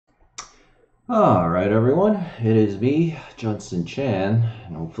All right, everyone. It is me, Junson Chan,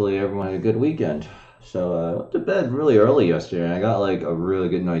 and hopefully everyone had a good weekend. So I went to bed really early yesterday, and I got like a really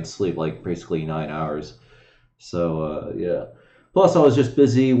good night's sleep, like basically 9 hours. So yeah. Plus, I was just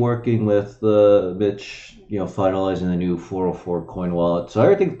busy working with Mitch, finalizing the new 404 coin wallet. So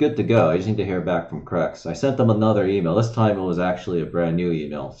everything's good to go. I just need to hear back from Crex. I sent them another email. This time it was actually a brand new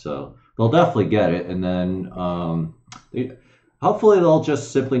email, so they'll definitely get it. And then hopefully they'll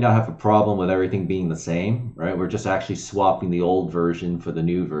just simply not have a problem with everything being the same, right? We're just actually swapping the old version for the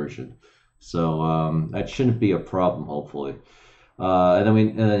new version. So that shouldn't be a problem, hopefully.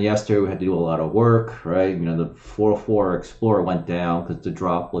 And then yesterday we had to do a lot of work, right? The 404 Explorer went down because the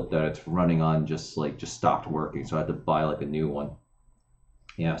droplet that it's running on just stopped working, so I had to buy like a new one.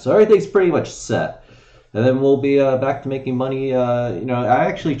 Yeah, so everything's pretty much set. And then we'll be back to making money. I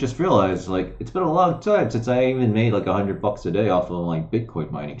actually just realized like it's been a long time since I even made like $100 a day off of like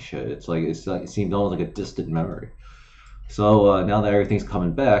Bitcoin mining shit. It seemed almost like a distant memory. So now that everything's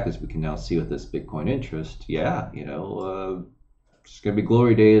coming back, as we can now see with this Bitcoin interest, yeah, it's gonna be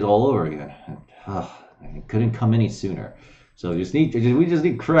glory days all over again. It couldn't come any sooner. So we just need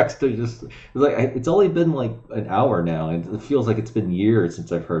Crex to just it's only been like an hour now, and it feels like it's been years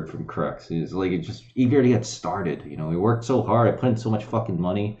since I've heard from Crex. It's like it's just eager to get started. We worked so hard. I put in so much fucking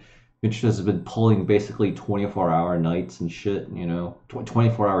money. Mitch has been pulling basically 24-hour nights and shit.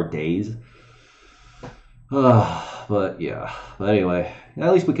 24-hour days. But yeah. But anyway,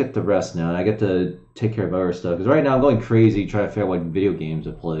 at least we get to rest now, and I get to take care of other stuff. Because right now I'm going crazy trying to figure out what video games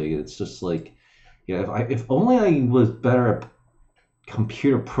to play. It's just like, yeah, if only I was better at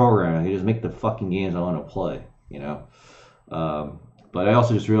computer programming, I could just make the fucking games I want to play. But I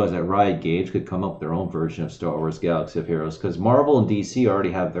also just realized that Riot Games could come up with their own version of Star Wars Galaxy of Heroes, because Marvel and DC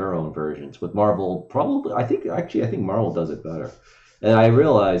already have their own versions. With Marvel, probably, I think Marvel does it better. And I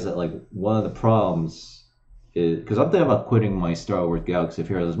realized that like one of the problems is because I'm thinking about quitting my Star Wars Galaxy of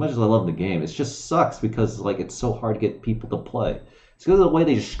Heroes. As much as I love the game, it just sucks because like it's so hard to get people to play. It's because of the way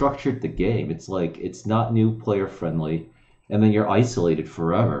they just structured the game. It's like it's not new player friendly, and then you're isolated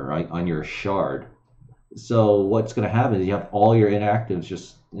forever, right, on your shard. So what's gonna happen is you have all your inactives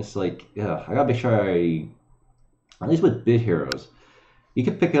just like, yeah, I gotta make sure at least with Bit Heroes, you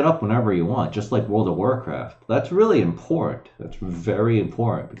can pick it up whenever you want, just like World of Warcraft. That's really important. That's very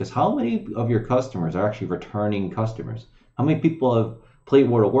important because how many of your customers are actually returning customers? How many people have played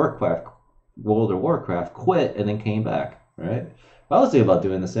World of Warcraft, quit, and then came back, right? I was thinking about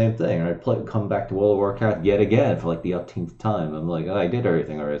doing the same thing, right? Come back to World of Warcraft yet again for like the umpteenth time. I'm like, oh, I did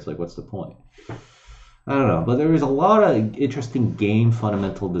everything already. It's like, what's the point? I don't know, but there is a lot of interesting game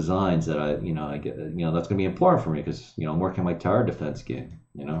fundamental designs that I get, that's gonna be important for me because I'm working on my tower defense game.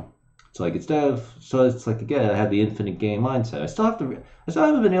 It's like it's like again, I have the infinite game mindset. I still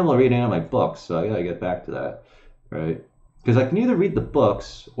haven't been able to read any of my books, so I gotta get back to that, right? Because I can either read the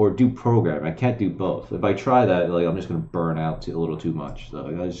books or do programming. I can't do both. If I try that, like I'm just gonna burn out a little too much. So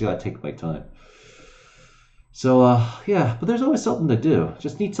I just gotta take my time. So yeah, but there's always something to do. I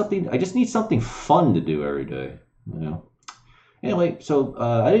just need something fun to do every day. Anyway, so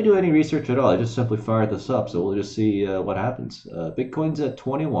I didn't do any research at all. I just simply fired this up, so we'll just see what happens. Bitcoin's at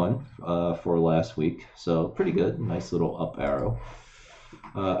 21 for last week, so pretty good. Nice little up arrow.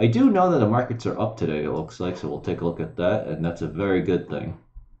 I do know that the markets are up today, it looks like, so we'll take a look at that, and that's a very good thing.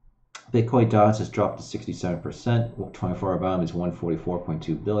 Bitcoin dominance has dropped to 67%. 24-hour volume is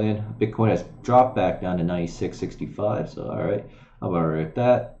 144.2 billion. Bitcoin has dropped back down to 96.65. So all right, I'm all right with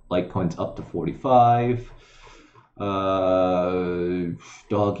that. Litecoin's up to 45. Dogecoin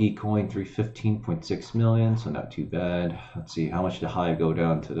 315.6 million. So not too bad. Let's see, how much did Hive go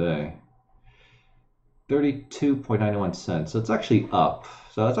down today? 32.91 cents. So it's actually up.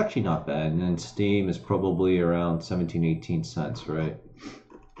 So that's actually not bad. And then Steam is probably around 17, 18 cents, right?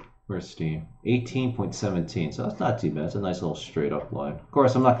 Where's Steam? 18.17. So that's not too bad. It's a nice little straight up line. Of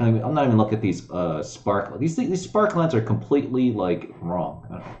course, I'm not even look at these spark. These spark lines are completely like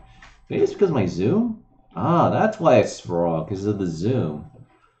wrong. Maybe it's because of my zoom. That's why it's wrong, because of the zoom.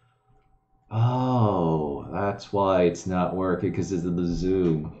 Oh, that's why it's not working, because of the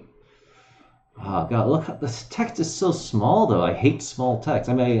zoom. Oh god, look, this text is so small though. I hate small text.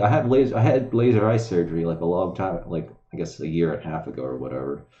 I mean, I had laser eye surgery like a long time, like I guess a year and a half ago or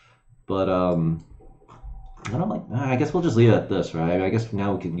whatever. But and I'm like, I guess we'll just leave it at this, right? I guess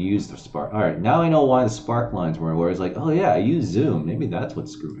now we can use the spark. All right, now I know why the spark lines were where it's like, oh yeah, I use zoom. Maybe that's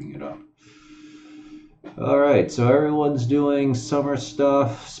what's screwing it up. All right, so everyone's doing summer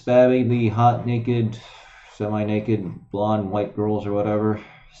stuff, spamming the hot, naked, semi-naked, blonde, white girls or whatever.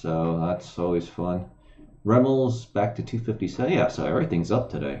 So that's always fun. Remels back to 257. Yeah, so everything's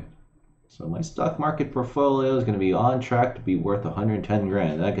up today. So my stock market portfolio is going to be on track to be worth 110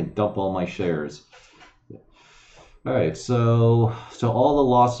 grand. And I can dump all my shares. All right, so all the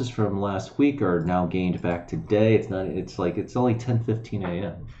losses from last week are now gained back today. It's only 10:15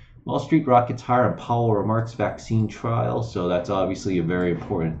 a.m. Wall Street rockets higher on Powell remarks vaccine trial, so that's obviously a very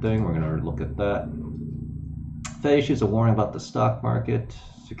important thing. We're going to look at that. Fed issues a warning about the stock market.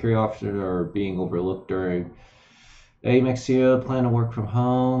 Security officers are being overlooked during AMEX CEO plan to work from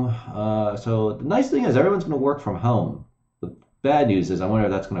home. So the nice thing is everyone's going to work from home. The bad news is I wonder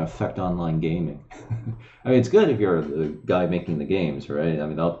if that's going to affect online gaming. I mean, it's good if you're the guy making the games, right? I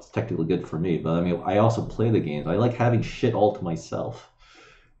mean, that's technically good for me, but I mean, I also play the games. I like having shit all to myself.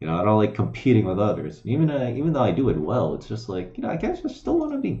 You know, I don't like competing with others. Even though I do it well, it's just like, you know, I guess I still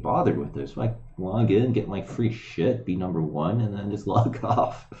want to be bothered with this. So I log in, get my free shit, be number one, and then just log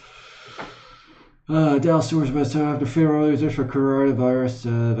off. Dallas Stewart's best time after federal research for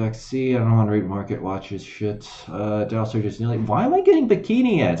coronavirus vaccine. I don't want to read Market Watch's shit. Dallas Stewart just nearly. Why am I getting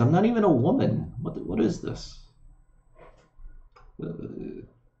bikini ads? I'm not even a woman. What is this?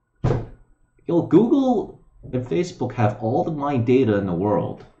 Google and Facebook have all of my data in the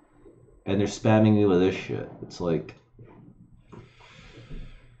world, and they're spamming me with this shit. It's like,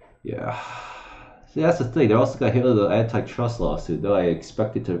 yeah. See, that's the thing. They also got hit with the antitrust lawsuit, though I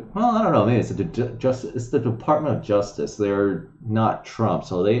expected to. Well, I don't know. Maybe it's the Department of Justice. They're not Trump,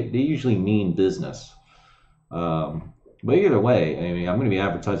 so they usually mean business. But either way, I mean, I'm going to be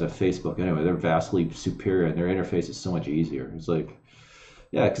advertised on Facebook anyway. They're vastly superior, and their interface is so much easier. It's like,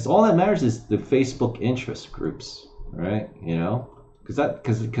 yeah, because all that matters is the Facebook interest groups, right? You know, because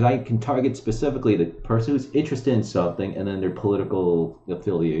I can target specifically the person who's interested in something, and then their political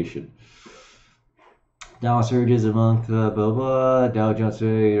affiliation. Dow surges a month, blah blah. Dow Jones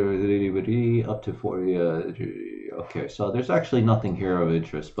up to 40. Okay, so there's actually nothing here of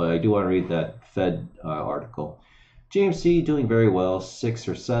interest, but I do want to read that Fed article. GMC doing very well, 6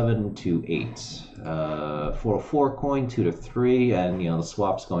 or 7 to 8. 404 coin 2 to 3, and you know the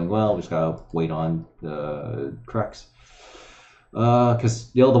swap's going well. We just gotta wait on the Crex.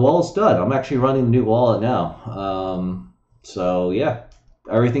 Because you know the wallet's done. I'm actually running the new wallet now. So yeah.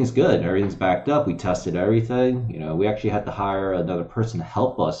 Everything's good. Everything's backed up. We tested everything. You know, we actually had to hire another person to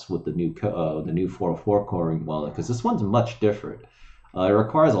help us with the new 404 coring wallet because this one's much different. It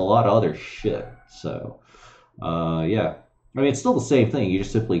requires a lot of other shit. So, yeah. I mean, it's still the same thing. You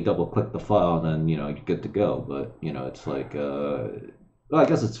just simply double click the file and then, you know, you're good to go. But, you know, it's like, well, I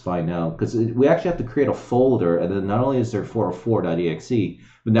guess it's fine now because we actually have to create a folder. And then not only is there 404.exe,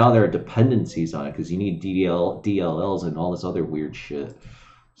 but now there are dependencies on it because you need DLLs and all this other weird shit.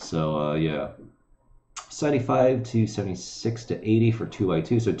 So, yeah. 75 to 76 to 80 for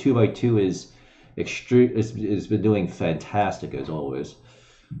 2x2. So 2x2 is extreme. It's been doing fantastic as always.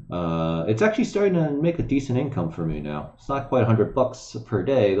 It's actually starting to make a decent income for me now. It's not quite $100 per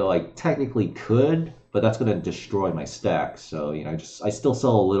day, though I technically could, but that's going to destroy my stack. So, you know, I still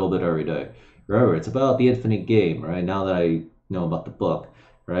sell a little bit every day. Remember, it's about the infinite game, right? Now that I know about the book,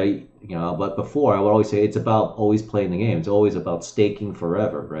 right? You know, but before I would always say it's about always playing the game. It's always about staking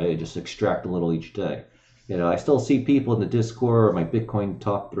forever, right? Just extract a little each day. You know, I still see people in the Discord or my Bitcoin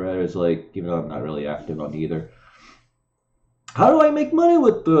talk thread is like, you know, I'm not really active on either. How do I make money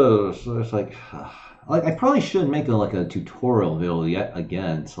with this? So it's like I probably should make a tutorial video yet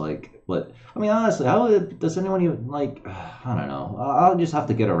again. It's like, but I mean, honestly, how does anyone even like? I don't know. I'll just have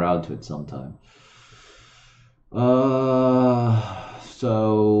to get around to it sometime.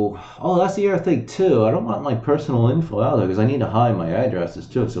 So, oh, that's the other thing too. I don't want my personal info out there because I need to hide my addresses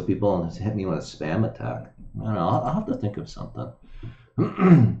too, so people don't hit me with a spam attack. I don't know. I'll have to think of something.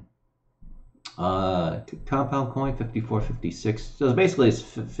 Compound coin 54.56. So basically it's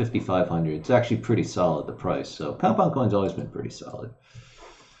 5,500. It's actually pretty solid, the price. So compound coin's always been pretty solid.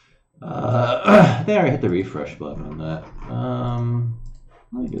 I think I hit the refresh button on that.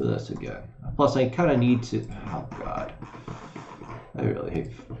 Let me do this again. Plus I kind of need to. Oh god, I really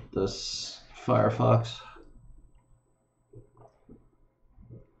hate this Firefox.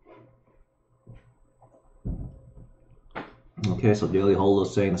 Okay, so Daily Hold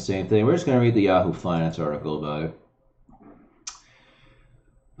is saying the same thing. We're just going to read the Yahoo Finance article about it.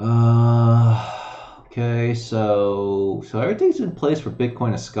 Okay, so everything's in place for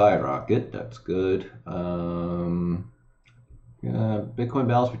Bitcoin to skyrocket. That's good. Yeah, Bitcoin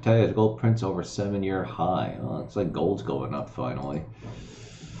balance protected as gold prints over 7-year high. Oh, it's like gold's going up finally.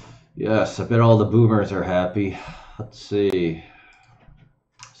 Yes, I bet all the boomers are happy. Let's see.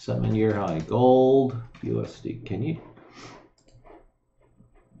 7-year high gold USD. Can you?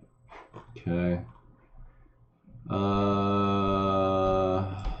 Okay.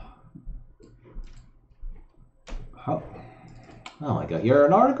 Oh my god, you're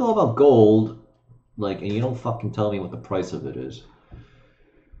an article about gold, like, and you don't fucking tell me what the price of it is.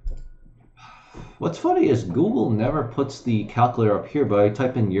 What's funny is Google never puts the calculator up here, but I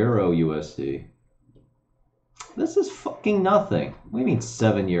type in Euro USD. This is fucking nothing. What do you mean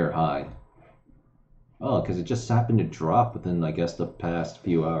 7-year high? Oh, because it just happened to drop within, I guess, the past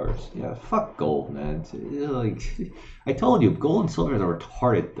few hours. Yeah, fuck gold, man. Like, I told you, gold and silver is a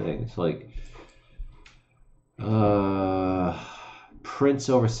retarded thing. It's like, prints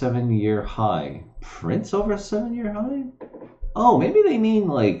over 7-year high. Prints over a 7-year high? Oh, maybe they mean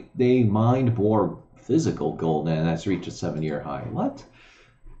like they mined more physical gold and that's reached a 7-year high. What?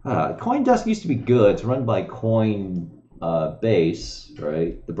 CoinDesk used to be good. It's run by Coinbase,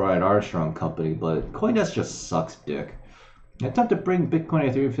 right? The Brian Armstrong company, but CoinDesk just sucks dick. Attempt to bring Bitcoin to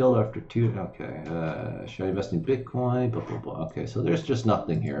Ethereum field after 2. Okay. Should I invest in Bitcoin? Blah, blah, blah. Okay, so there's just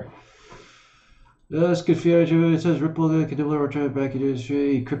nothing here. It's good feature. It says Ripple can deliver trade back into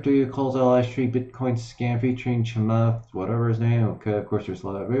industry. Crypto calls out Street Bitcoin scam featuring Chamath, whatever his name. Okay, of course there's a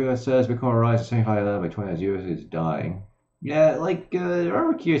lot. It says Bitcoin will rise to 75 level by 20 as US is dying. Yeah, like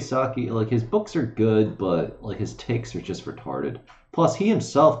Robert Kiyosaki, like his books are good, but like his takes are just retarded. Plus, he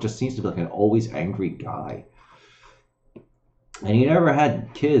himself just seems to be like an always angry guy. And he never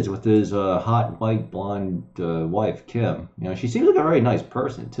had kids with his hot white blonde wife Kim. You know, she seems like a very nice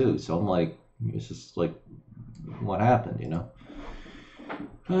person too. So I'm like. It's just like, what happened, you know?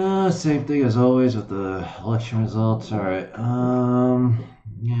 Same thing as always with the election results. All right.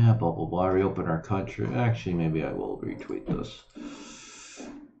 Yeah, blah, blah, blah. Reopen our country. Actually, maybe I will retweet this.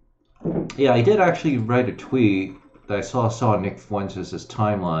 Yeah, I did actually write a tweet that I saw Nick Fuentes'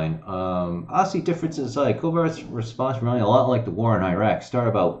 timeline. Honestly, differences like covert's response really a lot like the war in Iraq. Start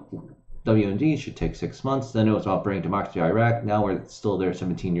about WMD should take 6 months. Then it was about bringing democracy to Iraq. Now we're still there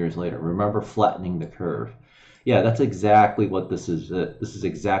 17 years later. Remember flattening the curve. Yeah, that's exactly what this is. This is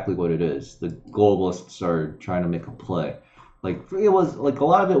exactly what it is. The globalists are trying to make a play. Like it was like a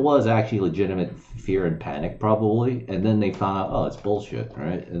lot of it was actually legitimate fear and panic probably, and then they found out, oh, it's bullshit,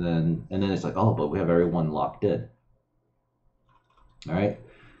 right? And then it's like, oh, but we have everyone locked in. All right.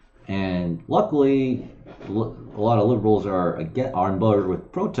 And luckily, a lot of liberals are on board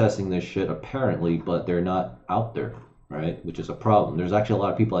with protesting this shit, apparently, but they're not out there, right? Which is a problem. There's actually a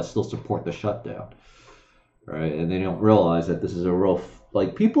lot of people that still support the shutdown, right? And they don't realize that this is a real,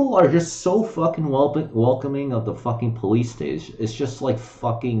 like, people are just so fucking welcoming of the fucking police state. It's just like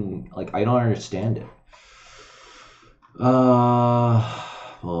fucking, like, I don't understand it.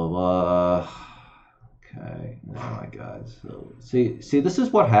 Okay. Oh my God. So see, this is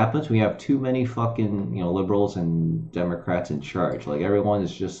what happens when you have too many fucking, liberals and Democrats in charge. Like everyone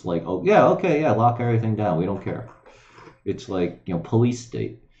is just like, oh yeah, okay, yeah, lock everything down. We don't care. It's like, police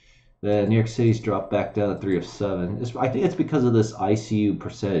state. Then New York City's dropped back down to 3 of 7. I think it's because of this ICU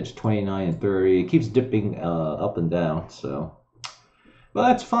percentage, 29 and 30. It keeps dipping up and down. So. Well,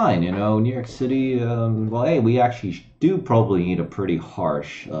 that's fine, New York City, well, hey, we actually do probably need a pretty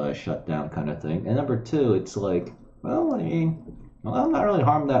harsh shutdown kind of thing. And number two, it's like, well, I mean, I'm not really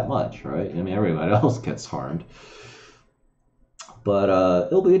harmed that much, right? I mean, everybody else gets harmed. But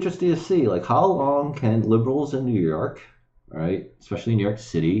it'll be interesting to see, like, how long can liberals in New York, right, especially in New York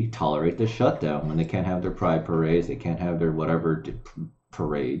City, tolerate the shutdown when they can't have their pride parades, they can't have their whatever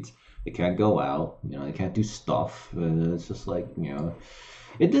parades. They can't go out, they can't do stuff. It's just like,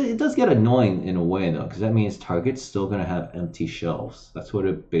 it does get annoying in a way, though, because that means Target's still going to have empty shelves. That's what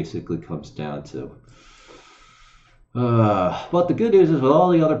it basically comes down to. But the good news is with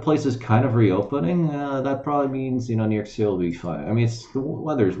all the other places kind of reopening, that probably means, New York City will be fine. I mean, the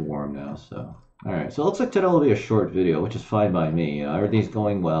weather's warm now, so. All right, so it looks like today will be a short video, which is fine by me. Everything's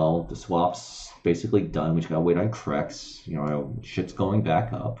going well. The swap's basically done. We just gotta wait on Crex. Shit's going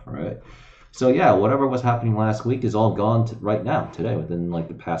back up, right? So yeah, whatever was happening last week is all gone right now, today, within like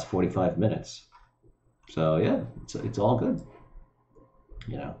the past 45 minutes. So yeah, it's all good.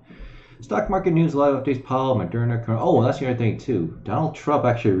 Stock market news, live updates, Powell, Moderna. Oh, that's the other thing too. Donald Trump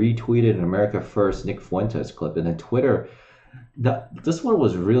actually retweeted an America First Nick Fuentes clip, and then Twitter. This one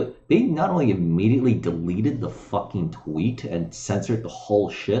was really. They not only immediately deleted the fucking tweet and censored the whole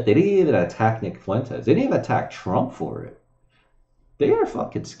shit. They didn't even attack Nick Fuentes. They didn't even attack Trump for it. They are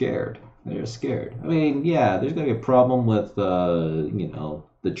fucking scared. They're scared. I mean, yeah, there's gonna be a problem with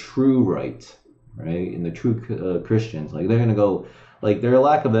the true right, and the true Christians. Like they're gonna go. Like their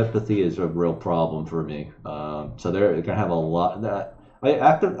lack of empathy is a real problem for me. So they're gonna have a lot that.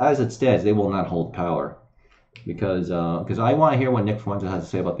 As it stands, they will not hold power. Because I want to hear what Nick Fuentes has to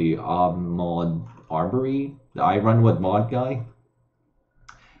say about the Ahmaud Arbery, the I Run With Maud guy.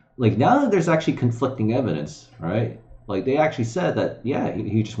 Like now that there's actually conflicting evidence, right? Like they actually said that, yeah,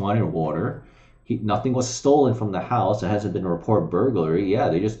 he just wanted water. Nothing was stolen from the house. It hasn't been a report burglary. Yeah,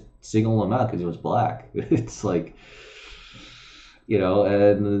 they just singled him out because he was black. It's like,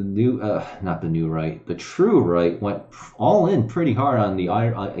 and the new, not the new right, the true right went all in pretty hard on the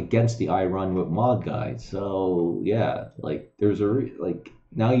against the I Run with Mod guy. So yeah, like there's like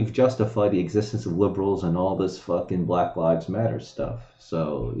now you've justified the existence of liberals and all this fucking Black Lives Matter stuff.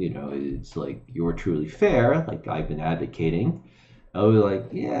 So it's like you're truly fair, like I've been advocating. I was like,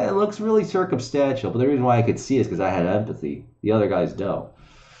 yeah, it looks really circumstantial, but the reason why I could see is because I had empathy. The other guys don't.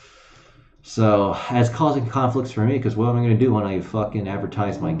 So it's causing conflicts for me because what am I going to do when I fucking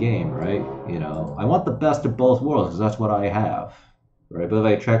advertise my game, right? I want the best of both worlds because that's what I have, right? But if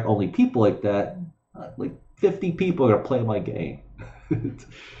I attract only people like that, like 50 people are going to play my game,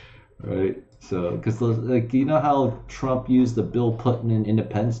 right? So because like how Trump used the Bill Putin in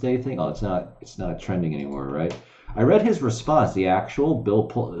Independence Day thing? Oh, it's not trending anymore, right? I read his response, his actual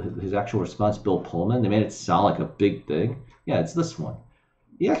response, Bill Pullman. They made it sound like a big thing. Yeah, it's this one.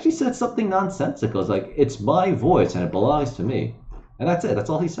 He actually said something nonsensical. It's like, it's my voice and it belongs to me. And that's it. That's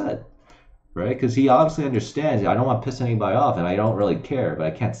all he said. Right? Because he obviously understands I don't want to piss anybody off and I don't really care, but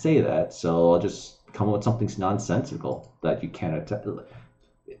I can't say that. So I'll just come up with something nonsensical that you can't attack.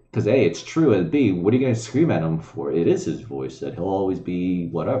 Because A, it's true, and B, what are you going to scream at him for? It is his voice that he'll always be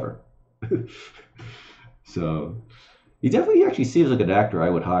whatever. So he actually seems like an actor I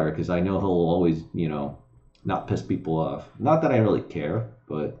would hire because I know he'll always, not piss people off. Not that I really care,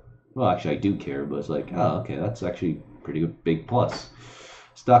 but, well, actually I do care, but it's like, oh, okay, that's actually pretty good, big plus.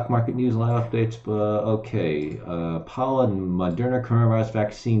 Stock market news, live updates, but okay. Powell and Moderna coronavirus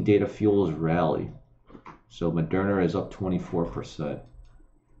vaccine data fuels rally. So Moderna is up 24%.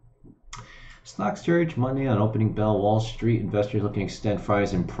 Stocks surge Monday on opening bell. Wall Street investors looking to extend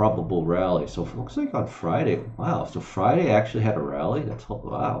Friday's improbable rally. So it looks like on Friday, wow. So Friday actually had a rally. That's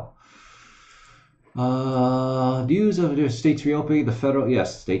wow. News of the states reopening.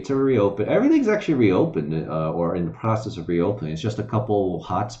 States are reopened. Everything's actually reopened or in the process of reopening. It's just a couple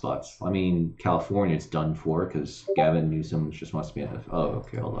hotspots. I mean, California it's done for because Gavin Newsom just wants to be in it. Oh,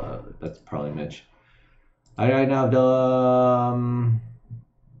 okay, hold on. That's probably Mitch. I now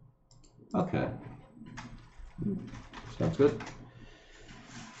okay. Sounds good.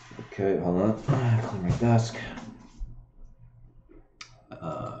 Okay, hold on. Clean my desk.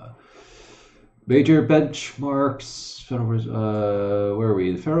 Major benchmarks. Where are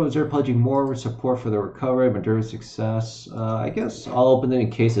we? The Federal Reserve pledging more support for the recovery. Moderna's success. I guess I'll open it in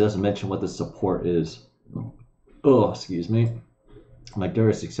case it doesn't mention what the support is. Oh, excuse me.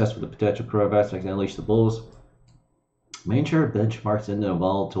 Moderna's success with the potential coronavirus can unleash the bulls. Major benchmarks into a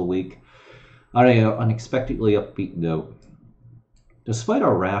volatile week. On an unexpectedly upbeat note, despite a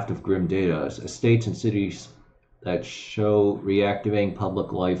raft of grim data, states and cities that show reactivating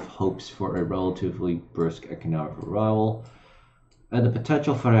public life hopes for a relatively brisk economic revival, and the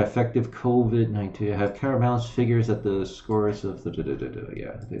potential for an effective COVID-19 have counterbalanced figures that the scores of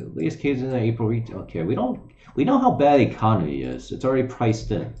the latest cases in April. Okay, we know how bad the economy is. It's already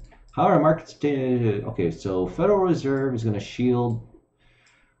priced in. However, markets data. Okay, so Federal Reserve is going to shield.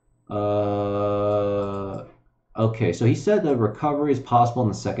 Okay, so he said the recovery is possible in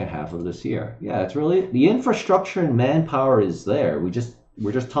the second half of this year. Yeah, it's really the infrastructure and manpower is there. We're just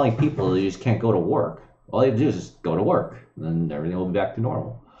telling people they just can't go to work. All you have to do is just go to work, and then everything will be back to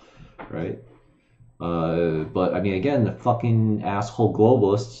normal, right? But I mean, again, the fucking asshole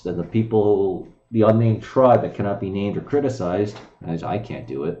globalists and the people, the unnamed tribe that cannot be named or criticized, as I can't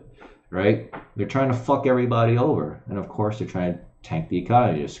do it, right? They're trying to fuck everybody over, and of course they're trying to tank the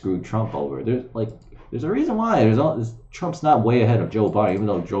economy to screw Trump over. There's a reason why. Trump's not way ahead of Joe Biden, even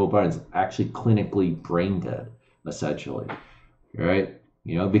though Joe Biden's actually clinically brain dead, essentially, right?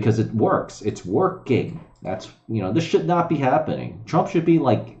 Because it works. It's working. That's this should not be happening. Trump should be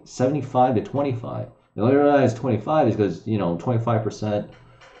like 75 to 25. The only reason it's 25 is because 25% of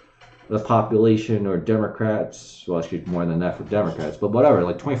the population are Democrats. Well, actually more than that for Democrats, but whatever.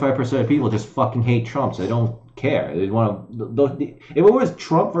 Like 25% of people just fucking hate Trump, so they don't care. They want to. If it was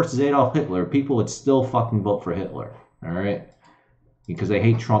Trump versus Adolf Hitler, people would still fucking vote for Hitler. All right, because they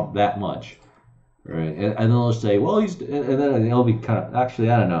hate Trump that much. Right, and then they'll say, well, and then it'll be kind of. Actually,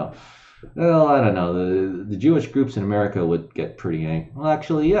 I don't know. Well, I don't know. The Jewish groups in America would get pretty angry. Well,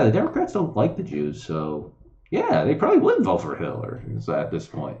 actually, yeah, the Democrats don't like the Jews, so yeah, they probably would vote for Hitler. At this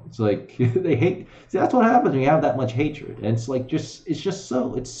point, it's like they hate. See, that's what happens when you have that much hatred, and it's like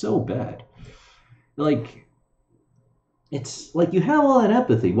it's so bad. Like. It's like you have all that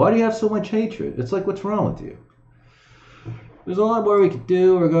empathy. Why do you have so much hatred? It's like, what's wrong with you? There's a lot more we could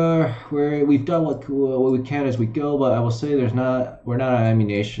do. We've done what we can as we go, but I will say we're not on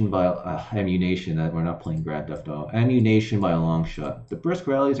ammunition that we're not playing Grand Theft Auto. Ammunition by a long shot. The brisk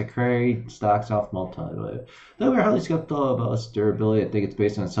rallies are carried stocks off multi. Though we're highly skeptical about its durability, I think it's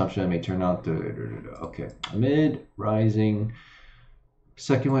based on assumption it may turn out to. Okay, mid rising.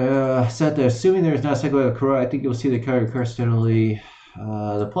 Second way, said that assuming there is not a second wave of corona, I think you'll see the carry occur steadily.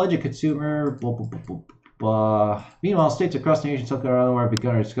 The pledge of consumer. Meanwhile, states across the nation, something around the world, have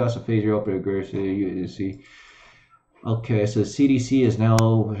begun to discuss a phase reopening aggressively. You see. Okay, so the CDC is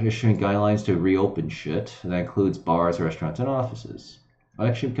now issuing guidelines to reopen shit. And that includes bars, restaurants, and offices.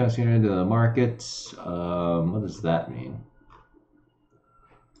 Election becomes into the markets. What does that mean?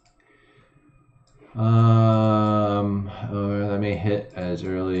 That may hit as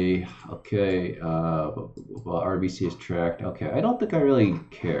early. Okay, RBC is tracked. Okay, I don't think I really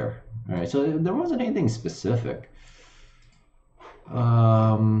care. All right, so there wasn't anything specific.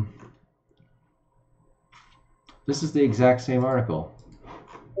 This is the exact same article.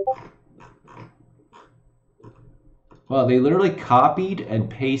 Well, they literally copied and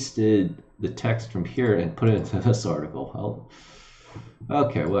pasted the text from here and put it into this article.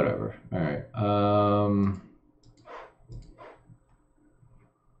 Okay, whatever. All right.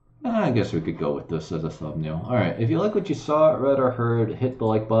 I guess we could go with this as a thumbnail. All right. If you like what you saw, read, or heard, hit the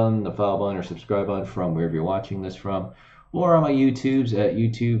like button, the follow button, or subscribe button from wherever you're watching this from, or on my YouTubes at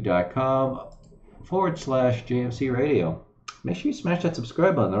youtube.com/JMC Radio. Make sure you smash that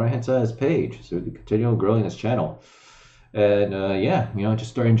subscribe button on the right-hand side of this page so we can continue growing this channel. And yeah,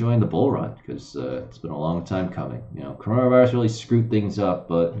 just start enjoying the bull run because it's been a long time coming. Coronavirus really screwed things up,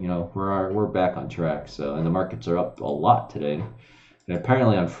 but we're back on track. So, and the markets are up a lot today. And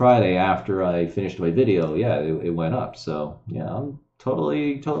apparently on Friday after I finished my video, yeah, it went up. So yeah, I'm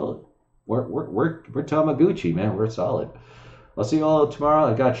totally. We're Tamaguchi, man. We're solid. I'll see you all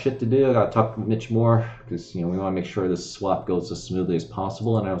tomorrow. I got shit to do. I got to talk to Mitch more because we want to make sure this swap goes as smoothly as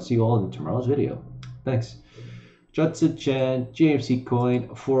possible. And I'll see you all in tomorrow's video. Thanks. Junson Chan, JMC coin,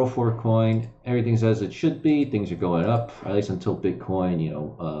 404 coin, everything's as it should be. Things are going up, at least until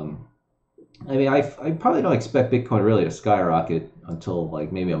Bitcoin, I mean, I probably don't expect Bitcoin really to skyrocket until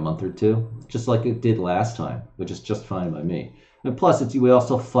like maybe a month or two, just like it did last time, which is just fine by me. And plus, we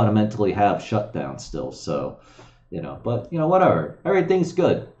also fundamentally have shutdowns still, so, but, whatever. Everything's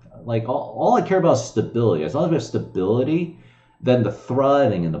good. Like, all I care about is stability. As long as we have stability, then the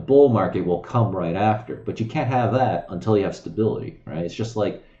thriving in the bull market will come right after. But you can't have that until you have stability, right? It's just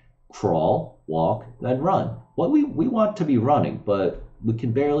like crawl, walk, then run. We want to be running, but we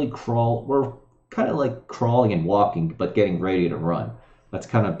can barely crawl. We're kind of like crawling and walking, but getting ready to run. That's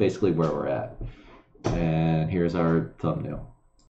kind of basically where we're at. And here's our thumbnail.